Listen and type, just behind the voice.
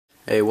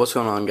Hey, what's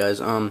going on, guys?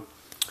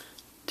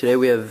 Today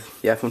we have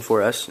the iPhone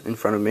 4S in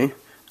front of me,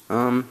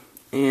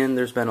 and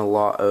there's been a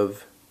lot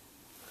of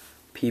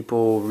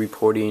people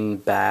reporting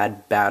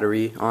bad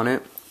battery on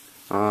it,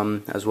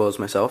 as well as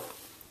myself.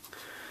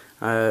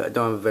 I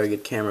don't have a very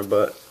good camera,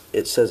 but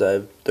it says I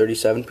have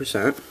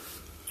 37%.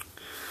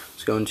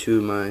 Let's go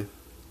into my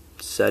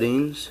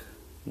settings,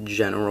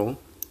 general,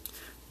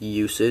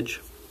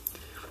 usage,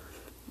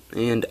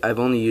 and I've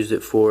only used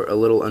it for a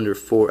little under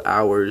 4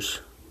 hours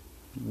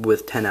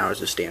with 10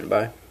 hours of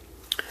standby.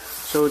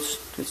 So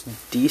it's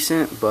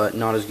decent, but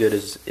not as good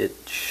as it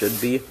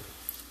should be.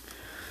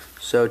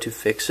 So to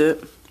fix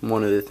it,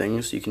 one of the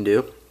things you can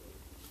do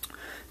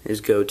is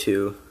go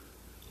to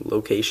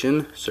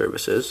location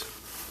services.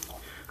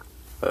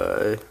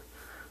 I'm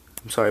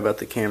sorry about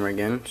the camera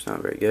again, it's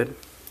not very good.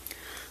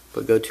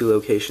 But go to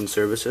location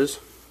services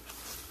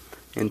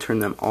and turn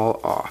them all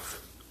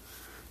off.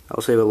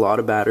 That'll save a lot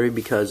of battery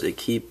because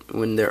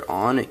when they're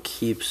on, it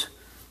keeps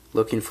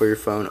looking for your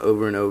phone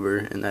over and over,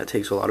 and that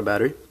takes a lot of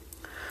battery.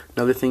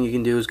 Another thing you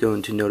can do is go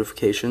into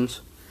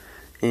notifications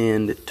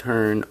and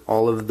turn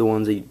all of the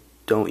ones that you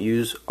don't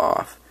use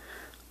off.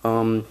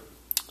 A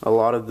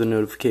lot of the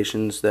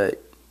notifications that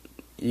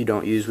you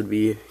don't use would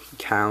be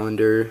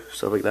calendar,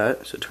 stuff like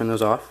that, so turn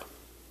those off.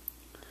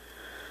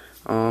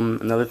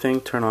 Another thing,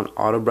 turn on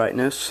auto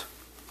brightness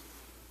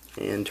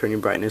and turn your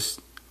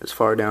brightness as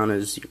far down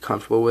as you're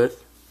comfortable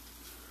with.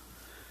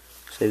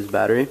 Saves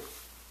battery.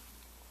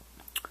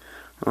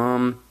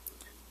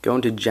 Go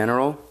into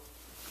general,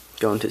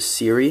 go into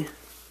Siri,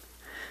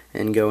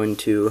 and go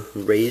into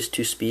raise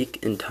to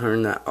speak and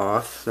turn that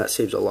off. That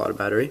saves a lot of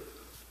battery.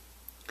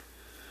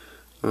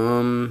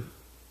 There's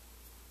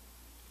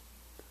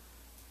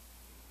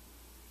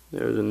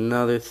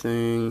another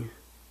thing.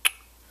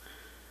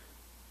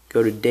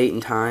 Go to date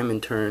and time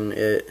and turn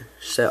it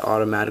set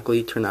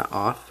automatically, turn that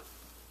off.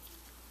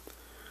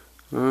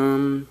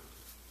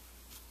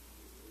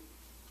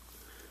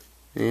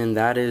 And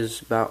that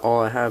is about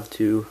all I have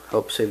to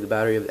help save the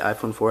battery of the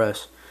iPhone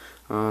 4S.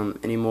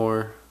 Any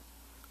more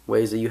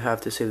ways that you have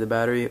to save the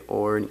battery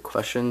or any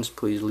questions,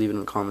 please leave it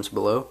in the comments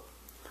below.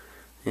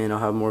 And I'll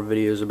have more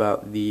videos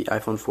about the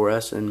iPhone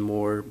 4S and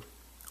more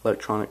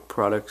electronic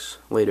products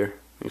later.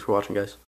 Thanks for watching, guys.